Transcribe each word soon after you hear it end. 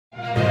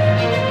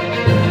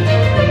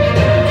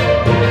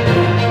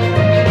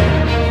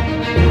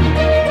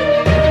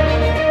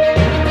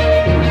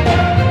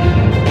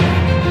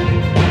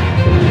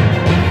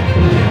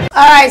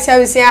Alright, so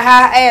we see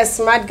a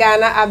smart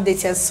Ghana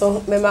update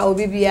so mema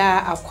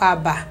obibia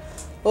akwaba.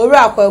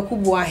 Owura Kwaku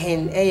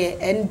Boahen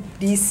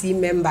NDC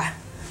member.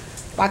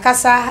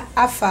 Wakasa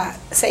afa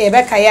say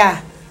yebeka ya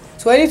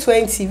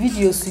 2020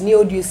 videos ni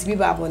audios bi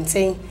ba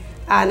bonten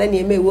na na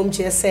eme wom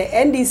che say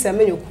NDC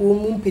amenyokuo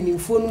mu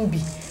mpenimfo no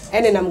bi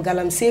ene nam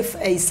galamsey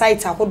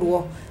site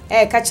akodo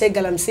ka che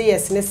galamsey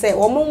yes ne say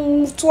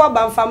wo to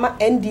aba mfama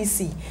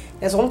NDC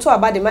yes wo to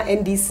aba de ma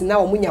NDC na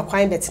wo nya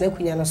kwan betena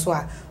kunya no so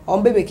a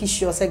ombe ki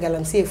sure say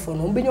galamsey fo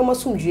no ombe nyoma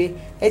sumdwe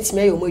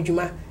etime ayo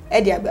madwuma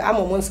e de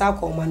amomon nsa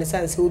akoma ne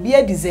san say obi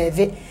a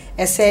deserve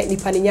ese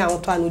nipa ne nya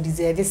ahoto ano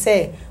deserve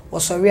say wo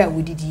sori a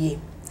wodidie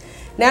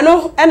na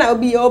no e na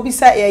obi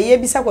sa ye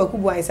bisa Kwaku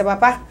Boahen se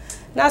papa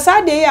na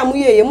sa de ya mu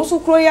ye musu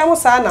kro ya mu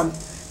sa nam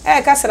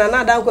ka se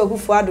Nana Addo Kwaku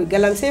Fuado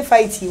galamsey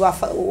fight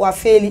wa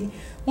feli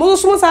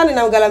musu mu sa ne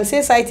na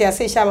galamsey site ya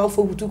se sha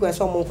manfo gutu kwa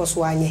so mon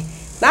koso anye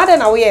na de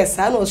na wo ye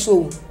sa na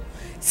so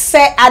se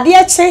ade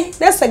eche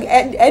na se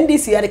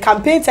NDC ya the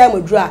campaign time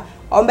odura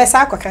ombe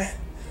sa akoka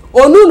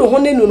onu no ho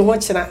ne nu no ho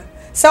kira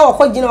se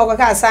wakogina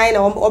okoka asan na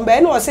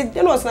ombe na o se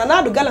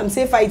Nana Addo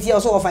galamsey fight ya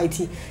so fight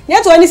ye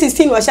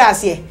 2016 wa sha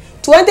ase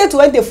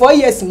 2024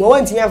 years mo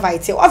wanti me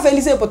fight o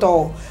feli se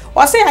poto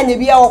o se anya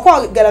bia o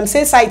ko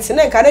galamsey site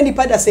na nka na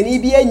nipa da se ni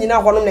bia nyina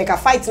hono na ka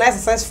fight na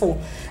successful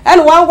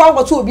and one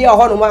go to obi a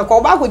hono man ko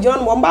ba ko jina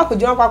mo ba ko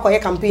jina kwa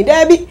campaign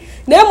da bi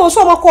na mo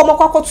so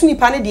makọ to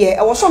nipa ne de e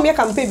wo so me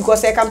campaign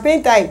because e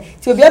campaign time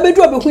ti obi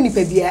abedu obehu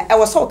nipa bia e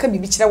wo so ka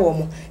bibi kire wo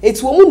mo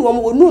eti wo mu no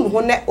mo onu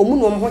ho ne omu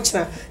no mo ho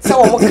kira se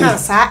wo mo kan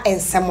saa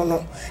ensem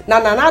no na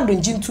Nana Addo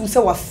njintum se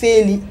wa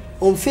feli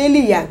on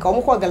feli ya ka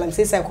mo ko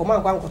galamsey sai ko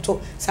man kwa nkoto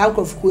sa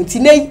akrofu ko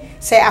ntinei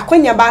se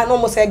akonya ba no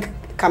mo se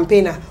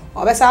campaigner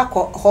obesa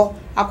akọ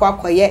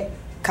akọye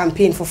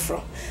campaign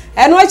foforo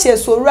eno ache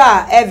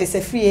sowura Elvis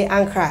Free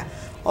Ankara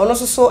ono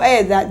so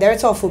the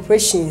director of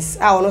operations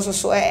ono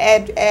so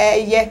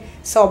ye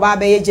se oba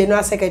be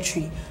general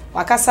secretary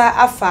wakasa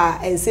afa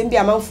ensem bi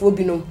amanfo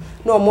Obinim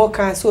no mo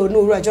kan so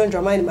no owura John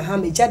Dramani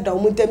Mahama jada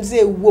omuntem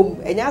se wom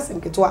enya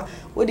asem ketwa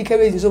odi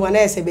carry so na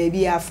ese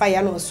baby afa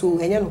ya no so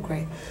enya no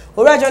krai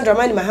owura John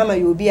Dramani Mahama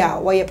ye obi a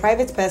wo ye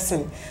private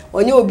person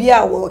onye obi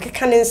a wo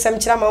keka ne nsem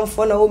kira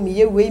manfo na o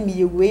miye wei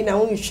na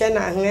wo hwe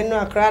na ahwe no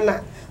akra na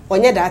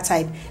onye that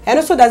type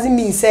and so doesn't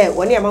mean say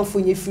one amanfo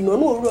nye free no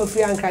owura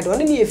Free Ankara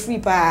one ne ye free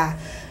pa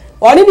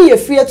one ne ye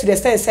free to the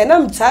extent say na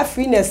mta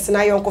freeness na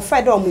yonko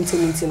fa da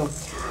omuntinti no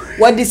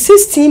what the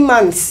 16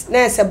 months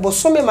na se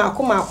bosome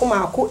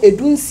mako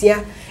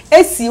edunsia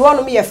esi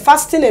wono me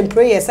fasting and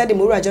prayers say the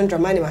owura John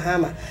Dramani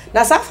Mahama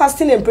na sa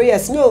fasting and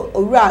prayers nyo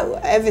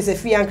owura Elvis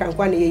Free Ankara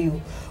kwa na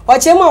yeyu o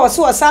chema wo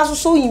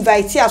so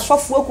invite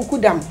asofo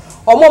akukudam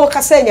omo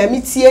kasa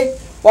nyamitie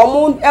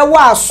omo ewo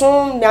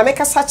ason na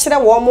mekasa kire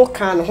wo mo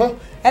kan ho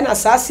na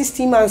sa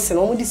 16 months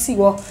no mo di si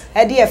wo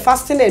e dey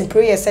fasting and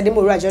prayers say the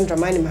owura John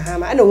Dramani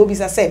Mahama na wo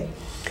bisa say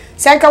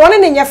senka wona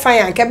ne nya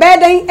fan anke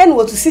beden ene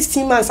wo to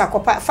 16 months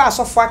akopa fa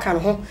asofo aka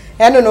ho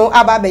eno no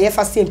aba be ye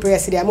fasting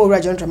prayers dey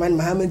owura John Dramani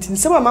Mahama tin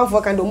se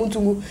manfo kan do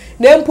muntungu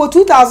na mpo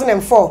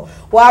 2004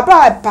 wa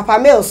ba Papa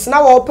Mills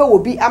na wo pe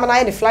obi amana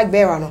ye the flag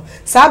bearer no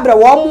sa bra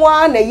wo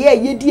mo na ye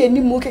yedi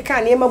animu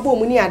keka na ma bo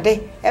mu ni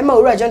ade e ma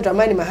owura John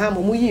Dramani Mahama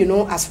mu yi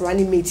no as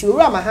running mate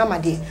owura Mahama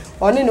de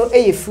one no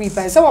e free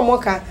pan se wo mo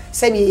ka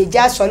se bi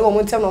eja sori wo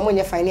mo ntem no mo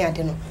nya fan ni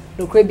ade no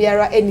no kra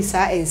biara eni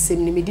sa ensem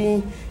ni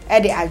medin e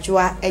de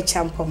adwoa e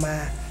champoma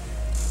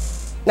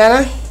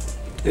Nana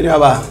Eni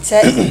aba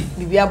se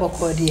bibia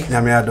boko de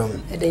Nana Addo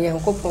e de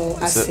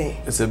yankopon ase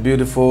it's a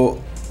beautiful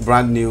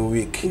brand new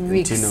week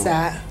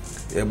sa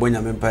e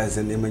bonya mempa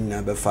ese ne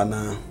manya be fa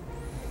na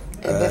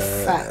be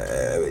fa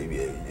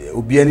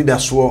obi ani da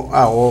so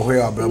a wo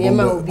hwe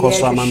abrabo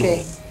koso amano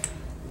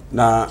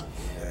na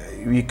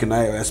week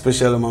na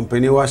especially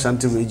mampeni wa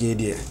shanti weje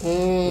die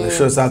we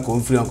show sa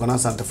confree ankona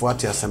sante fo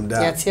ati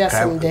asemda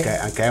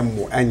kai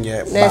mo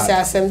anye ba na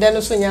asemda no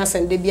so nya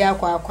asemda bi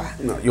akwa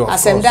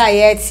asemda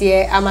ye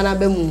tie amana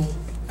ba mu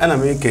ana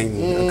me kan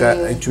ka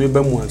atwe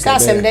ba mu ka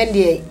asemda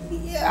die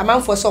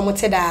amanfo so mo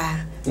te da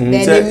be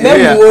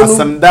memu onu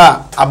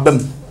asemda abam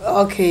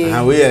okay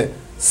ha we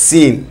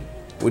scene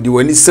odi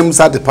wani sem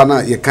sa de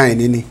pana ye kan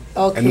ni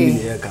okay enu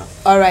ye ka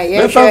all right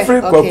yeah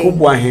sure Kwaku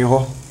Boahen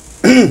ho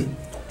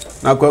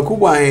na Kwaku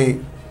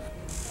Boahen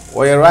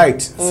we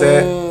right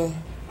say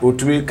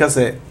otumi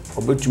kase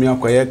obetumi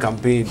akoye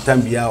campaign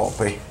tambia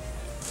ope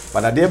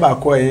but ade ba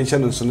ko ye nche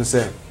no so no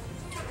say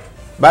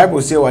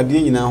Bible say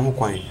wade nyina ho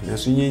kwan na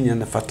so nyenya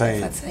na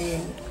fatayen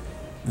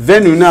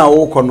venue na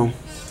wo ko no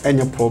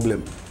enye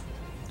problem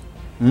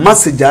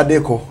message ade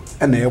ko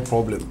na ye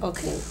problem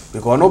okay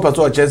because no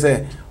person o che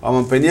say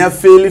omampania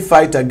fairly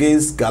fight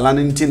against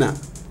galantina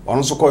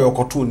ono so ko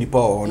yokoto nipa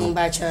o no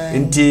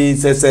nti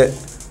say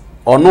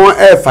ono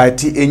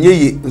fight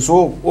enyeyi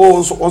nso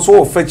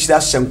o fetch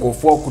that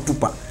shenkofo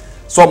kutupa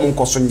so mo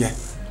nkoso nye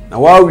na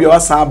wa wi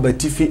wasa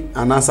abatifi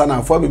anasa na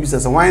afọ bebi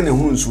sese wan na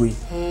hunu nsuyi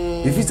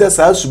ifi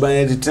sese asuban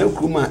ya de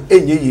kruma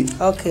enyeyi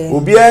okay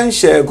obi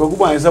anhye Kwaku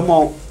Boahen se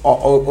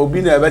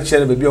obi na ebe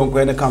chere bebi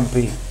onko na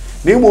campaign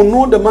na mo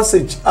no the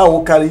message a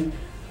wo carry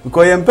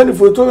because you penny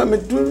for to me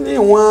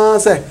do one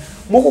say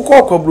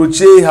mokoko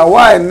kwabroche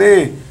Hawaii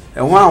ne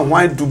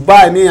why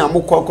Dubai ne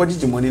amokọ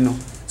kọjiji money no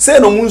say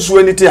no munsu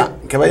anite a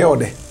nke be ye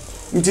ode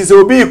nti se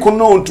obi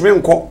ikono ntumi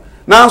nko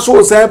na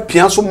so say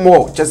pia so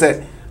mo che say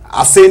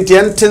asenti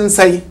enten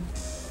say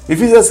if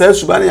you say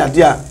suba na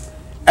ade a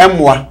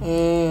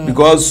emwa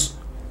because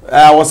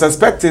I was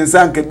expecting say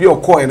nke bi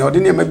okọ na ode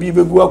ne ma bi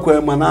begu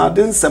akọ ma na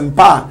de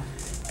nsempa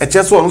e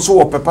che so nso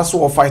wo pepa so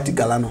wo fight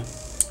gala no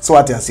so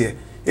what ase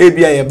e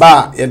bia ye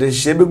ba ye de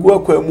hye begu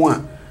akọ mu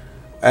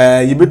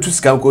a ye betu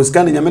sika ko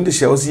sika na nyame de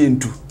hye o se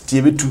yentu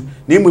tie betu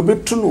na mo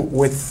betu no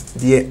with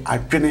the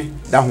adwene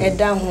da ho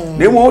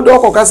na mo do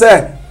ko ka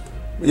say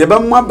ye ba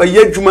ma ba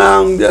ye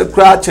dwuma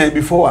kra chan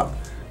before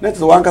net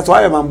the one ka so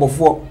ayema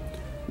mbofo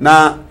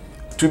na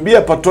to be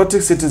a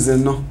patriotic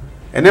citizen no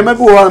enema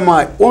bi wo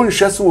ma on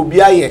hwese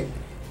obi aye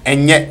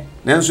enye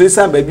nanso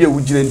isa ba bi a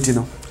wugire nti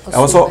no e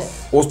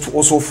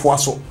wo so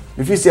foaso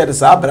me fi see the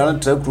sa abra na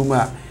track room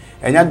a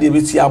enya de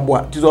beti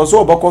aboa ti so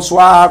obokoso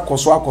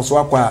akoso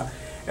akwa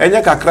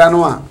enya kakra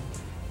no a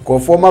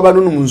nkofo maba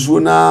no nsuo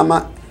na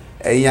ma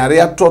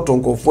enyare atoto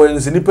nkofo en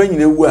se nipa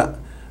nyina wu a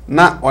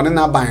na one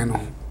na ban no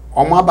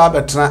omo aba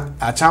betena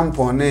a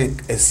champion ne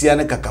esia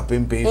ne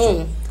kakapempe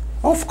so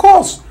of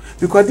course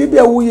because they be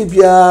awuye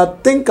bia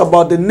think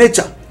about the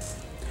nature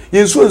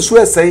yensu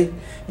say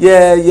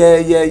yeah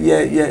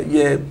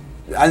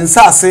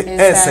ansase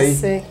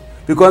say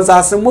because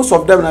as most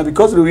of them now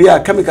because we are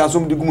chemicals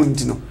some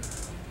digum no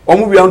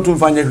omo bia ntum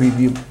fanya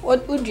hwebiem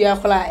odua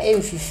kola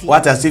enfifi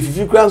what I say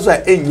fifi kran so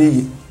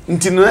enyeyi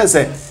ntino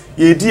say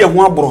ye di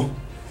ho abro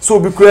so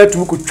obi kura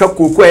tu ko twa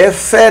koko e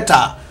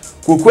feta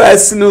koko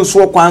asinu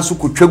so kwan so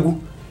ko twagu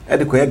e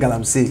de ko ye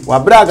galamsey wa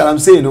bra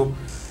galamsey no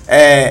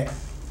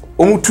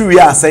omutu wi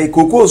asai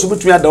koko so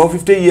betumi ada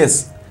 50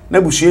 years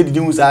na bushie didi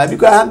hu sa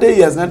because 100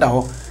 years na da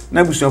ho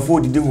na busuafo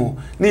didi hu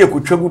na ye ko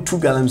twagu tu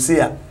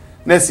galamsey a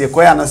na se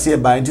ko ya na se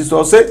ba nti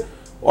so se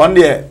on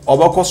de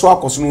obakoso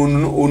akoso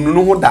no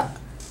onunu ho da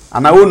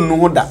ana onunu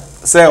ho da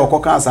se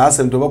okoka asa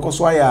asem to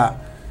obakoso ya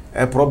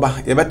proba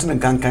ye betene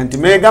kankan ti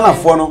me Ghana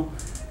fo no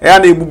ya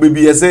na ebu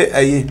bebi ye se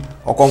ayi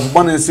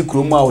okonfo na nsi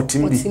kromu a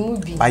otimbi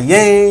ba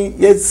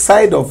ye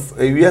side of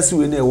wiase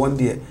we na one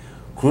day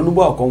kronu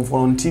bo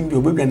okonfo ntimbi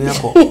obegane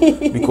akọ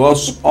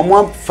because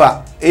omo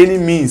fa any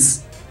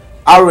means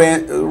are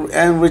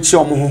enrich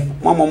omo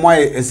mo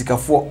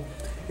esikafo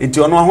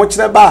enti ono aho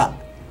kire ba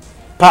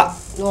pa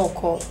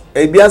no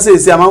ebia se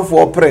esi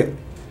amanfo pre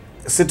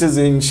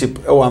citizenship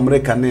e wa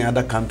America na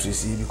other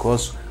countries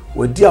because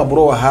we di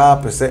abro wa ha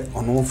pese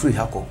ono free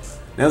hako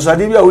na so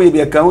ade bia we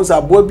bia kan so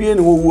abo bia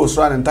ne wo wo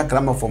so an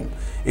takrama fom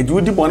it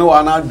would be bone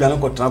wa na adwan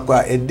ko tana ko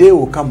a day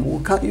will come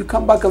you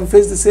come back and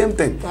face the same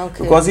thing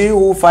because he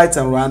who fights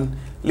and run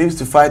lives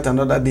to fight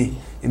another day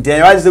in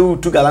the eyes we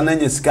took alana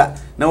nyesika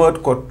na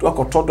what ko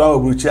todo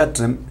abruchi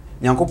atrem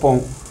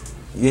nyankopon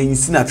ye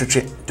nyisi na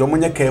twetwe to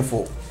monye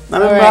careful na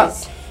remember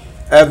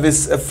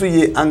this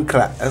free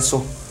ankra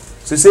eso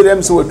so say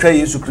them so we try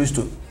Jesus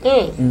Christo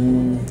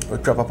we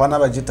try papa na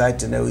ba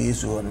jita na we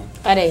Yesu hono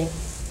ade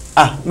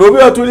no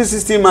be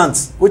 16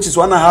 months which is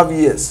 1.5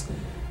 years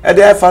e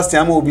dey fast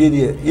am obi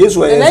dey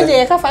Yesu we na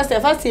dey ka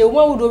fast e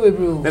wo wudo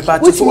bebro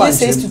which means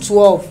 6 to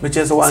 12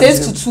 6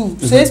 to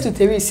 2 6 to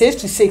 3 6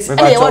 to 6 and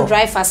they what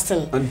dry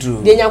fasting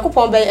dey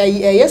Yakopon be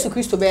Yesu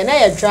Christo be na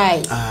ya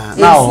dry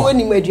Yesu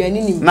oni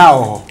maduani ni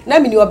na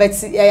me ni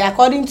obeti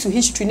according to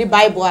history ni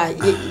Bible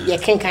ye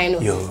kenkan no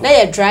na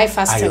ya dry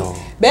fasting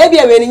baby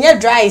we ni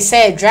dry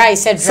say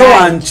so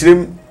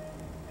anchirim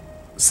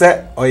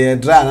say oye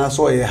dry na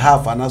so oye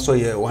half na so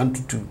oye 1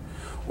 to 2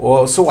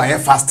 or so why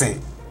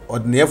fasting or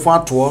never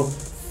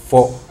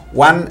for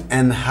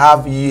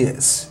 1.5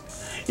 years.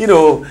 You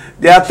know,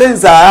 there are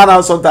things that I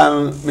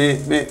sometimes me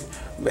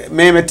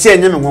tell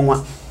you me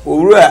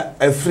owura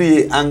a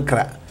free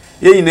anchor.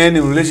 Ye in any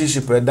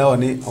relationship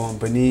down on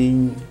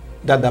Penny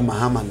Dada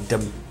Mahaman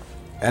them.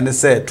 And they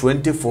said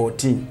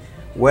 2014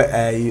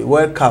 where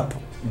World Cup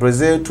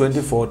Brazil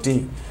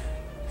 2014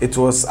 it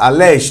was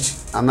alleged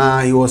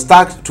and he was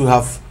tagged to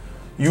have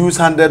used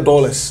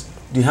 $100.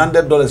 The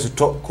 $100 to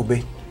talk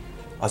Kobe.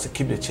 As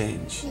keep the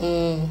change.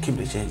 Keep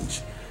the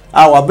change.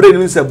 Our brain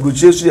means a blue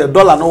chase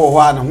 $1 no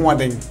one and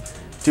one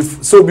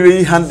so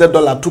be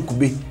 $100 to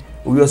Kobe.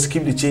 We also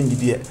keep the change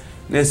there.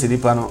 Next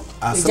dipano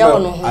as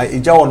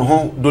ija on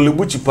home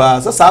dolibuchi pa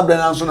so sabre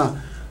na so na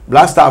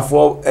blaster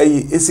for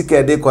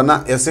esike de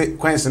kona yese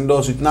kwense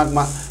ndo so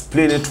tinagma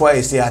play it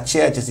twice ya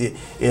chair chese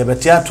e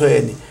betia to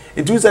any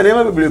it was a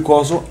name be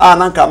call so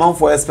na ka man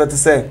for expect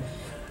say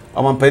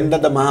amampenda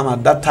da mahama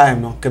that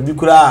time no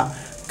kabikura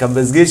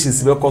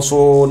investigations be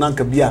koso na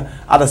nka bia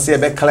ada say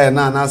be clear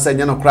na say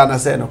nya no kra na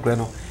say no kra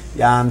no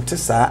ya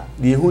ntesa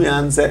de hu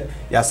ya nse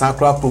ya san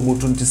kra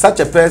promote nti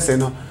such a person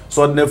no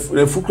so na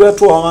fukura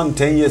to on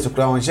 10 years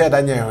kra on share da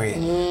nya we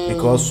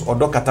because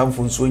odo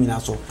katamfo nso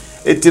nyina so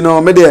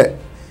etino me de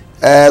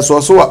so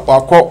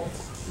wakọ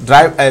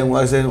drive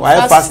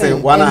why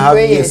fasting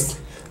 1.5 years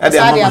e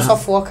dey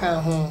asofo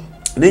kan ho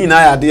ni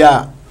nyina ya de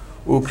a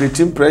o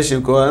creating pressure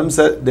because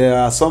say there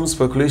are some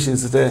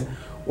speculations there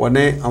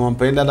one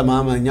amampanyin dada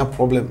mama nya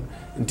problem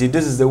until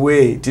this is the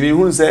way till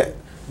who say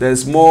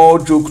there's more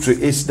joke to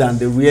it than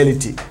the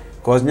reality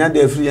cause nya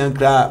dey free and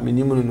cry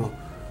minimum no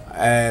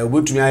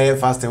obutumi aye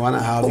fasting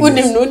 1.5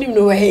 years unim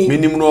no way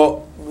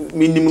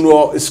minimum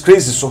no is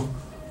crazy so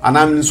and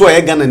I'm so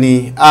e Ghana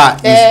ni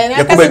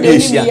yakoba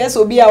Asia yes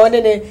obi a won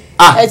ne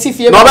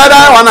etifie no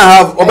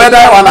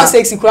obeda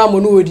 1.6 kura mo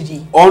no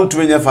odidi on to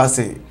me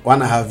fasting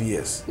 1.5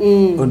 years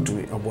on to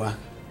me oboa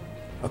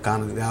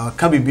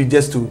can be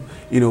just to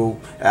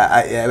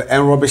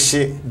and rubbish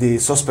the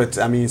suspect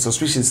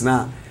suspicions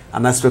now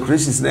and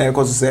speculations now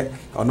because say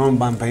no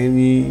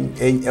bampani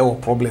e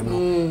problem no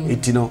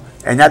it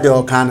enya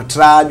de kan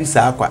try bi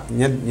sa akwa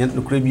nya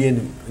nokura bi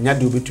enim nya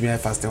de obetumi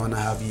fast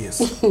 1.5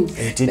 years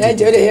etitia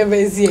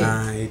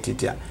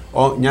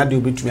nya de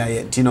obetumi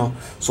aye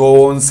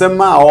so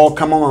nsema o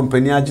kama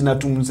mampani agina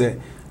tum say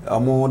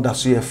omo da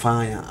so ye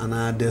fine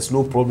and there's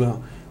no problem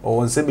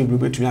or say be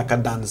betumi aka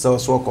dance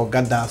so ko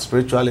gada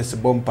spiritualist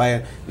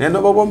bompire na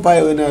no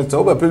bompire na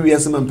to ba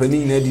previous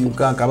mampani na di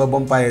nka ka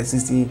bompire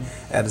 16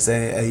 and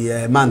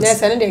say months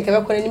yes and dey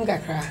ka ko nim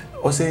kakra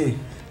o say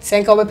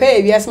senka obepe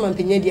ebias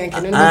mampanya di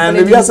anke no na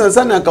ebias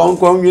san na ka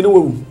onko nwi ne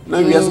wu na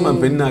ebias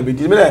mampani na be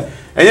di me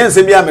enye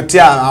nsem bia mete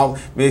a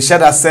me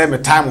Shatta say me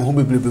time ho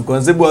be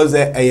because say bo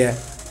say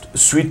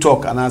sweet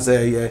talk and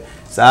say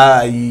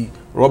say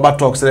Robert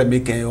talks that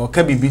making or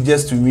can be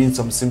just to win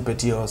some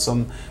sympathy or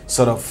some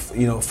sort of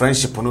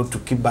friendship or not to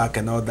keep back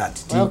and all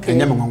that. Okay.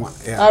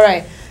 Yeah. All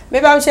right.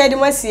 Maybe I'm sharing the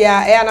most here.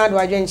 I am not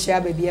watching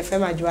share baby.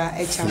 FM Ajwa.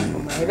 I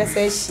channel. I be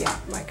say share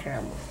my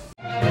cramo.